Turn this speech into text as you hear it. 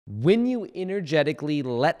When you energetically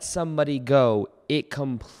let somebody go, it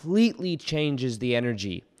completely changes the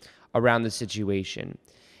energy around the situation.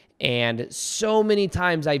 And so many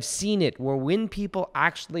times I've seen it where when people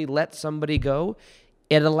actually let somebody go,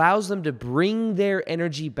 it allows them to bring their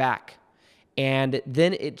energy back. And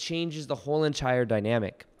then it changes the whole entire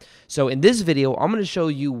dynamic. So in this video, I'm going to show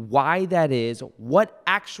you why that is, what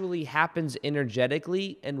actually happens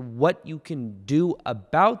energetically, and what you can do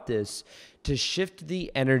about this to shift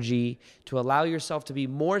the energy, to allow yourself to be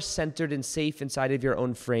more centered and safe inside of your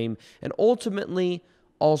own frame, and ultimately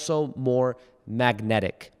also more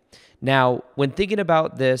magnetic. Now, when thinking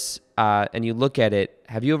about this and you look at it,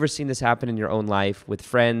 have you ever seen this happen in your own life with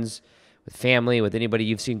friends, with family, with anybody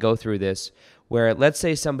you've seen go through this, where let's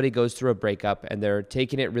say somebody goes through a breakup and they're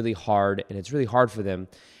taking it really hard and it's really hard for them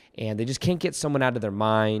and they just can't get someone out of their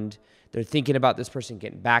mind. They're thinking about this person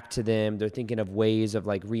getting back to them. They're thinking of ways of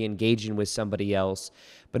like re-engaging with somebody else.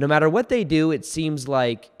 But no matter what they do, it seems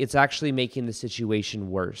like it's actually making the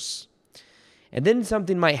situation worse. And then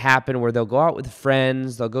something might happen where they'll go out with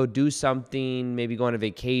friends, they'll go do something, maybe go on a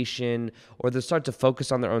vacation, or they'll start to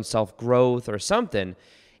focus on their own self-growth or something.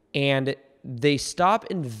 And they stop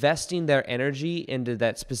investing their energy into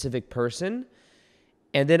that specific person.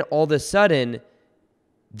 And then all of a sudden,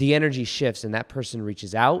 the energy shifts and that person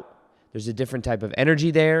reaches out. There's a different type of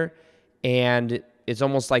energy there. And it's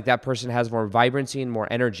almost like that person has more vibrancy and more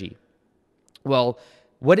energy. Well,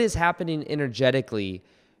 what is happening energetically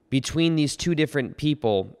between these two different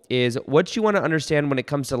people is what you want to understand when it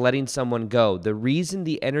comes to letting someone go. The reason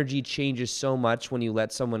the energy changes so much when you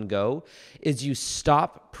let someone go is you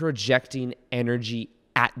stop projecting energy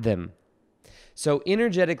at them. So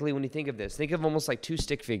energetically, when you think of this, think of almost like two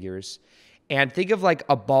stick figures and think of like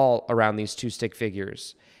a ball around these two stick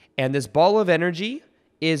figures. And this ball of energy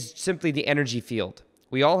is simply the energy field.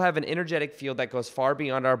 We all have an energetic field that goes far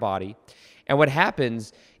beyond our body. And what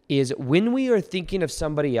happens is when we are thinking of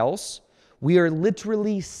somebody else, we are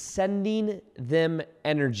literally sending them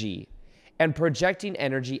energy and projecting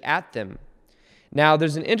energy at them. Now,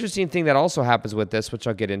 there's an interesting thing that also happens with this, which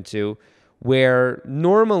I'll get into, where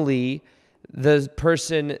normally the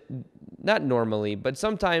person, not normally, but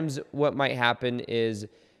sometimes what might happen is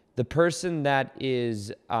the person that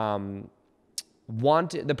is the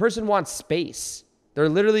person wants space. They're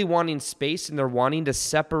literally wanting space and they're wanting to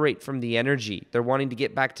separate from the energy. They're wanting to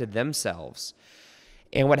get back to themselves.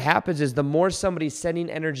 And what happens is the more somebody's sending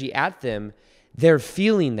energy at them, they're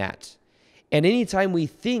feeling that. And anytime we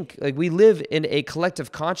think, like we live in a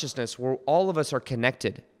collective consciousness where all of us are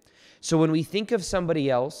connected. So when we think of somebody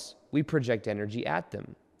else, we project energy at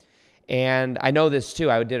them. And I know this too.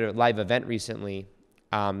 I did a live event recently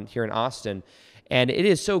here in Austin. And it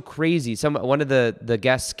is so crazy. One of the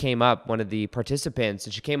guests came up, one of the participants,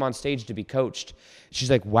 and she came on stage to be coached.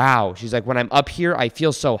 She's like, wow. She's like, when I'm up here, I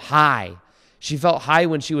feel so high. She felt high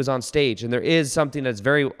when she was on stage. And there is something that's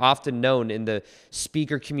very often known in the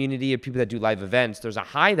speaker community of people that do live events. There's a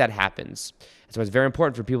high that happens. And so it's very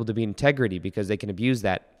important for people to be in integrity because they can abuse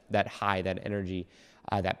that high, that energy,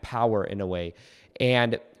 that power in a way.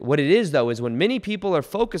 And what it is, though, is when many people are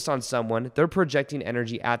focused on someone, they're projecting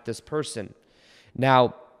energy at this person.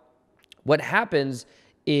 Now, what happens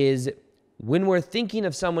is when we're thinking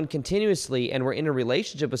of someone continuously and we're in a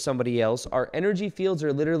relationship with somebody else, our energy fields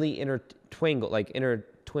are literally intertwined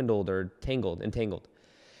or entangled.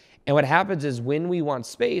 And what happens is when we want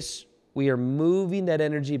space, we are moving that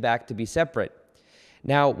energy back to be separate.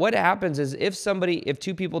 Now, what happens is if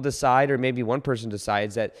two people decide, or maybe one person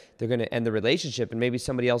decides that they're going to end the relationship and maybe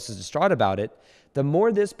somebody else is distraught about it, the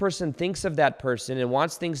more this person thinks of that person and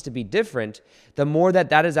wants things to be different, the more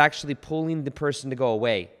that is actually pulling the person to go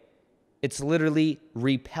away. It's literally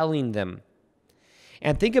repelling them.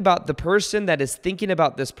 And think about the person that is thinking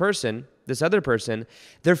about this person, this other person,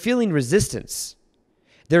 they're feeling resistance.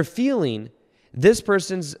 They're feeling this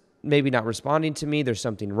person's maybe not responding to me, there's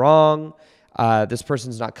something wrong. This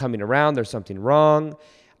person's not coming around, there's something wrong.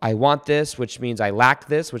 I want this, which means I lack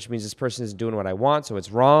this, which means this person isn't doing what I want, so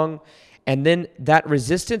it's wrong. And then that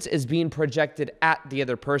resistance is being projected at the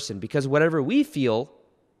other person because whatever we feel,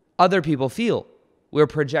 other people feel. We're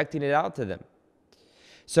projecting it out to them.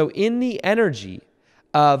 So in the energy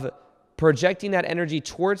of projecting that energy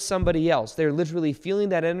towards somebody else, they're literally feeling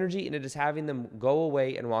that energy and it is having them go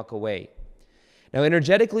away and walk away. Now,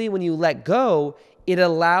 energetically, when you let go, it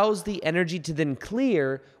allows the energy to then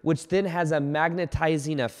clear, which then has a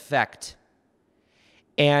magnetizing effect.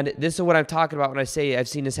 And this is what I'm talking about when I say I've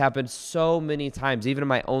seen this happen so many times, even in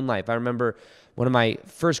my own life. I remember one of my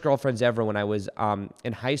first girlfriends ever when I was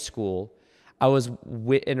in high school. I was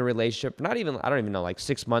in a relationship, I don't even know, like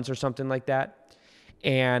 6 months or something like that.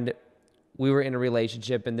 And we were in a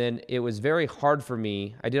relationship, and then it was very hard for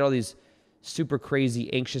me. I did all these super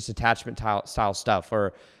crazy anxious attachment style stuff,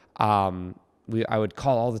 or I would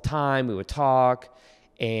call all the time, we would talk,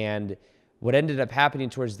 and what ended up happening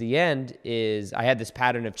towards the end is I had this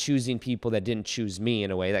pattern of choosing people that didn't choose me in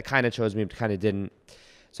a way, that kind of chose me, but kind of didn't.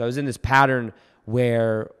 So I was in this pattern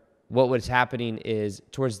where what was happening is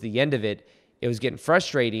towards the end of it, it was getting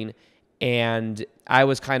frustrating, and I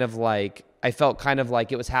felt kind of like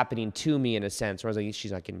it was happening to me in a sense, where I was like,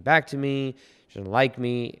 she's not getting back to me, she doesn't like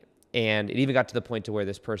me. And it even got to the point to where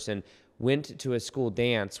this person went to a school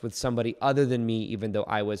dance with somebody other than me, even though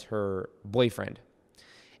I was her boyfriend.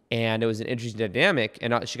 And it was an interesting dynamic,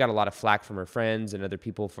 and she got a lot of flack from her friends and other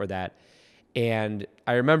people for that. And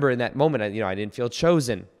I remember in that moment, I didn't feel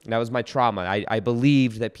chosen. And that was my trauma. I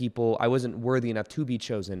believed that I wasn't worthy enough to be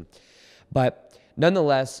chosen. But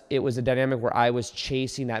nonetheless, it was a dynamic where I was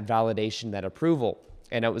chasing that validation, that approval.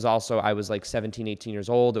 And it was also, I was like 17, 18 years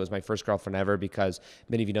old. It was my first girlfriend ever, because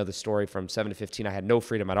many of you know the story, from 7 to 15, I had no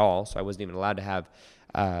freedom at all. So I wasn't even allowed to have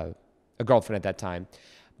a girlfriend at that time.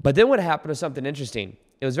 But then what happened was something interesting.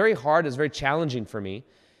 It was very hard. It was very challenging for me.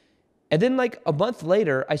 And then like a month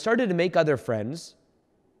later, I started to make other friends.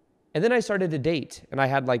 And then I started to date. And I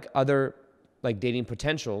had like other like dating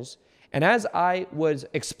potentials. And as I was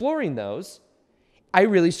exploring those, I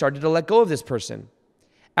really started to let go of this person.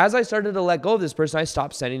 As I started to let go of this person, I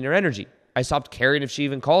stopped sending her energy. I stopped caring if she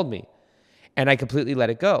even called me. And I completely let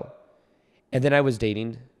it go. And then I was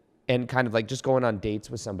dating and kind of like just going on dates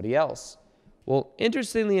with somebody else. Well,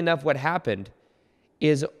 interestingly enough, what happened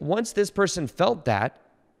is once this person felt that,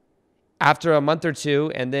 after a month or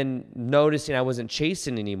two, and then noticing I wasn't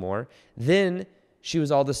chasing anymore, then she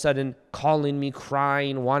was all of a sudden calling me,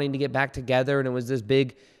 crying, wanting to get back together, and it was this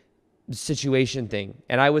big situation thing.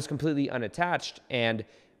 And I was completely unattached and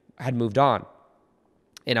had moved on.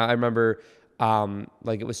 And I remember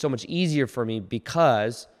it was so much easier for me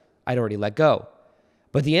because I'd already let go.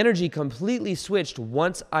 But the energy completely switched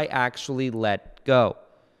once I actually let go.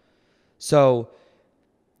 So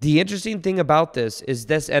the interesting thing about this is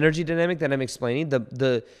this energy dynamic that I'm explaining,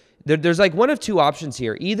 there's like one of two options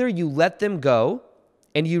here. Either you let them go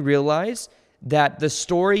and you realize that the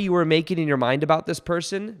story you were making in your mind about this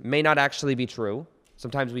person may not actually be true.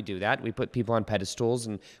 Sometimes we do that. We put people on pedestals,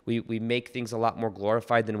 and we make things a lot more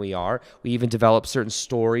glorified than we are. We even develop certain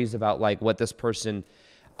stories about like what this person,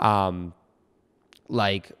 like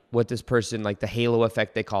the halo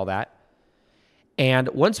effect, they call that. And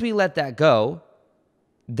once we let that go,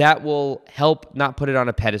 that will help not put it on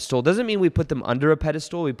a pedestal. Doesn't mean we put them under a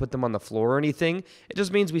pedestal, we put them on the floor or anything. It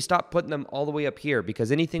just means we stop putting them all the way up here,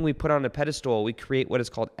 because anything we put on a pedestal, we create what is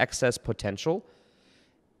called excess potential,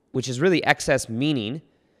 which is really excess meaning,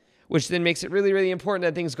 which then makes it really, really important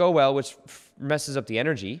that things go well, which messes up the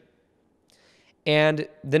energy. And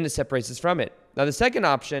then it separates us from it. Now, the second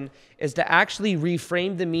option is to actually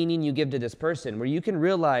reframe the meaning you give to this person, where you can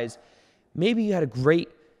realize maybe you had a great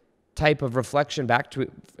type of reflection back to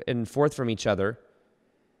and forth from each other,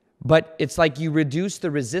 but it's like you reduce the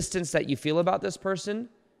resistance that you feel about this person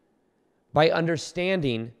by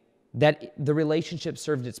understanding that the relationship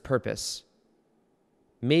served its purpose.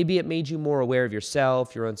 Maybe it made you more aware of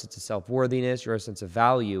yourself, your own sense of self-worthiness, your own sense of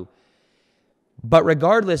value. But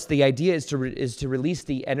regardless, the idea is to release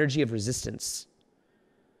the energy of resistance.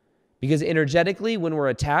 Because energetically, when we're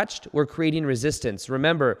attached, we're creating resistance.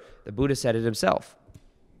 Remember, the Buddha said it himself.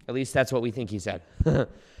 At least that's what we think he said.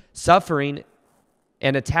 Suffering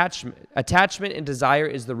and attachment and desire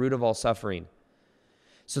is the root of all suffering.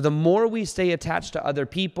 So the more we stay attached to other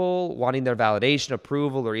people, wanting their validation,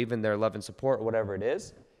 approval, or even their love and support, or whatever it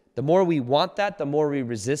is, the more we want that, the more we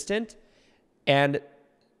resist it, and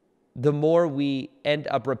the more we end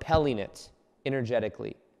up repelling it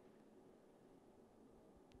energetically.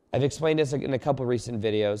 I've explained this in a couple recent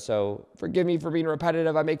videos, so forgive me for being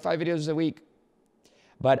repetitive. I make 5 videos a week.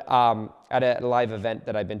 But at a live event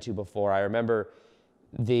that I've been to before, I remember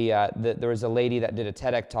there was a lady that did a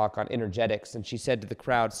TEDx talk on energetics, and she said to the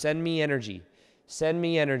crowd, "Send me energy. Send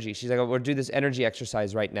me energy." She's like, "We'll do this energy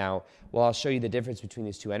exercise right now. Well, I'll show you the difference between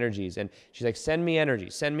these two energies." And she's like, "Send me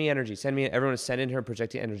energy, send me energy, send me." Everyone was sending her,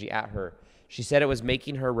 projecting energy at her. She said it was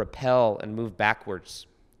making her repel and move backwards.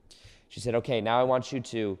 She said, "Okay, now I want you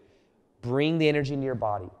to bring the energy into your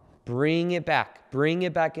body. Bring it back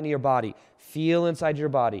into your body. Feel inside your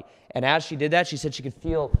body." And as she did that, she said she could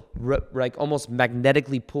feel like almost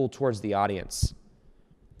magnetically pulled towards the audience.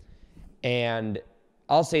 And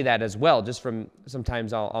I'll say that as well, just from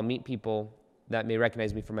sometimes I'll meet people that may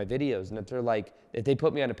recognize me from my videos, and if they're like, if they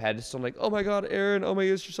put me on a pedestal, I'm like, "Oh my God, Aaron, oh my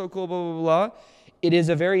gosh, you're so cool, blah, blah, blah, blah." It is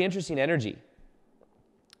a very interesting energy.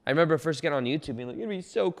 I remember first getting on YouTube being like, it'd be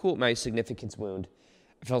so cool. My significance wound.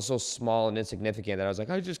 I felt so small and insignificant that I was like,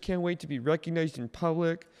 I just can't wait to be recognized in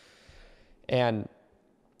public. And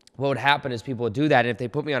what would happen is people would do that, and if they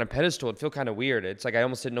put me on a pedestal, it'd feel kind of weird. It's like I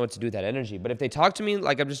almost didn't know what to do with that energy. But if they talk to me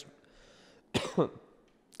like I'm just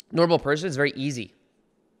normal person, it's very easy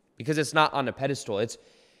because it's not on a pedestal. It's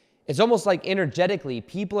almost like energetically,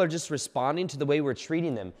 people are just responding to the way we're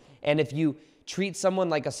treating them. And if you treat someone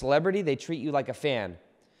like a celebrity, they treat you like a fan.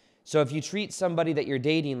 So if you treat somebody that you're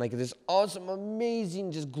dating like this awesome,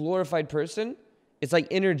 amazing, just glorified person, it's like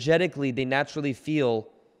energetically they naturally feel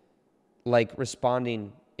like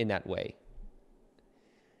responding in that way.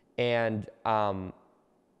 And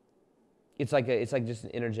it's like just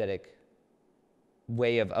an energetic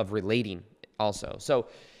way of relating also. So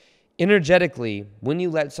energetically, when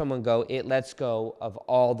you let someone go, it lets go of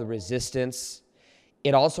all the resistance.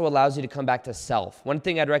 It also allows you to come back to self. One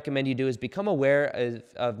thing I'd recommend you do is become aware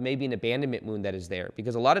of maybe an abandonment wound that is there.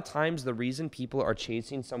 Because a lot of times the reason people are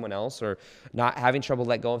chasing someone else or not having trouble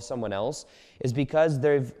let go of someone else is because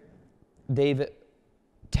they've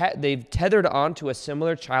tethered onto a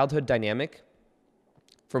similar childhood dynamic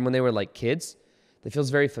from when they were like kids that feels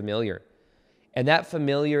very familiar. And that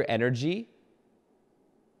familiar energy,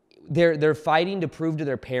 they're fighting to prove to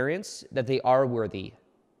their parents that they are worthy.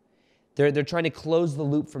 They're trying to close the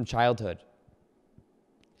loop from childhood.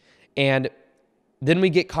 And then we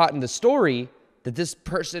get caught in the story that this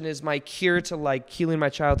person is my cure to like healing my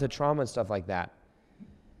childhood trauma and stuff like that.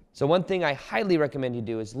 So one thing I highly recommend you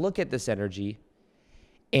do is look at this energy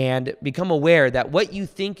and become aware that what you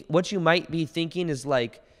might be thinking is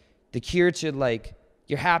like the cure to like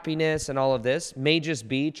your happiness and all of this may just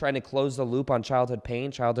be trying to close the loop on childhood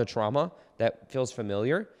pain, childhood trauma that feels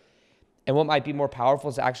familiar. And what might be more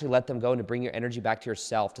powerful is to actually let them go and to bring your energy back to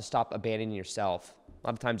yourself, to stop abandoning yourself. A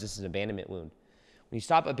lot of times this is an abandonment wound. When you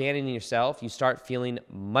stop abandoning yourself, you start feeling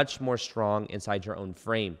much more strong inside your own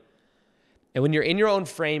frame. And when you're in your own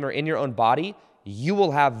frame or in your own body, you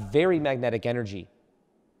will have very magnetic energy.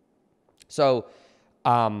 So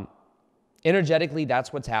energetically,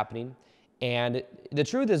 that's what's happening. And the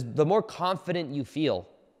truth is, the more confident you feel,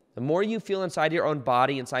 the more you feel inside your own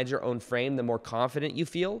body, inside your own frame, the more confident you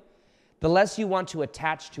feel, the less you want to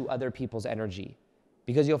attach to other people's energy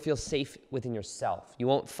because you'll feel safe within yourself. You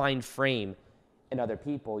won't find frame in other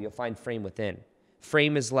people. You'll find frame within.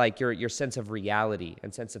 Frame is like your sense of reality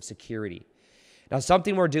and sense of security. Now,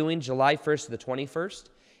 something we're doing July 1st to the 21st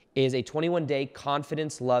is a 21-day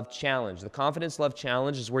confidence love challenge. The confidence love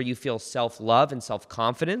challenge is where you feel self-love and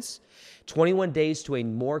self-confidence. 21 days to a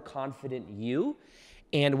more confident you.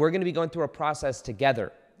 And we're going to be going through a process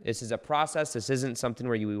together. This is a process. This isn't something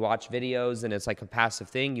where you watch videos and it's like a passive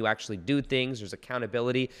thing. You actually do things. There's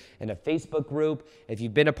accountability in a Facebook group. If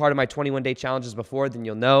you've been a part of my 21-day challenges before, then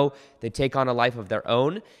you'll know they take on a life of their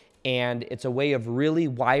own. And it's a way of really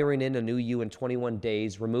wiring in a new you in 21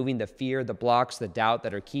 days, removing the fear, the blocks, the doubt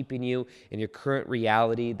that are keeping you in your current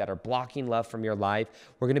reality, that are blocking love from your life.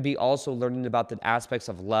 We're going to be also learning about the aspects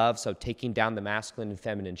of love, so taking down the masculine and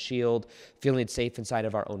feminine shield, feeling safe inside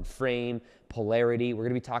of our own frame, polarity. We're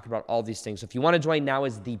going to be talking about all these things. So if you want to join, now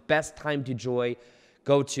is the best time to join.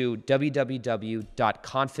 Go to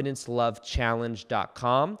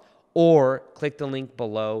www.confidencelovechallenge.com or click the link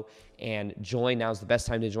below and join. Now is the best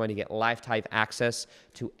time to join to get lifetime access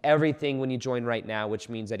to everything when you join right now, which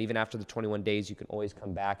means that even after the 21 days, you can always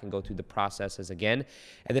come back and go through the processes again.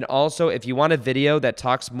 And then also, if you want a video that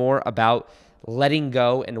talks more about letting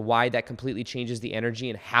go and why that completely changes the energy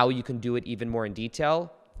and how you can do it even more in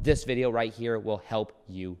detail, this video right here will help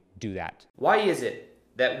you do that. Why is it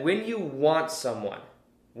that when you want someone,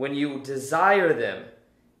 when you desire them,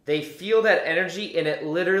 they feel that energy and it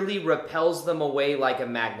literally repels them away like a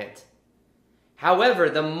magnet? However,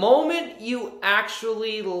 the moment you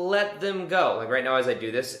actually let them go, like right now as I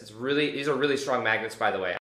do this, these are really strong magnets, by the way.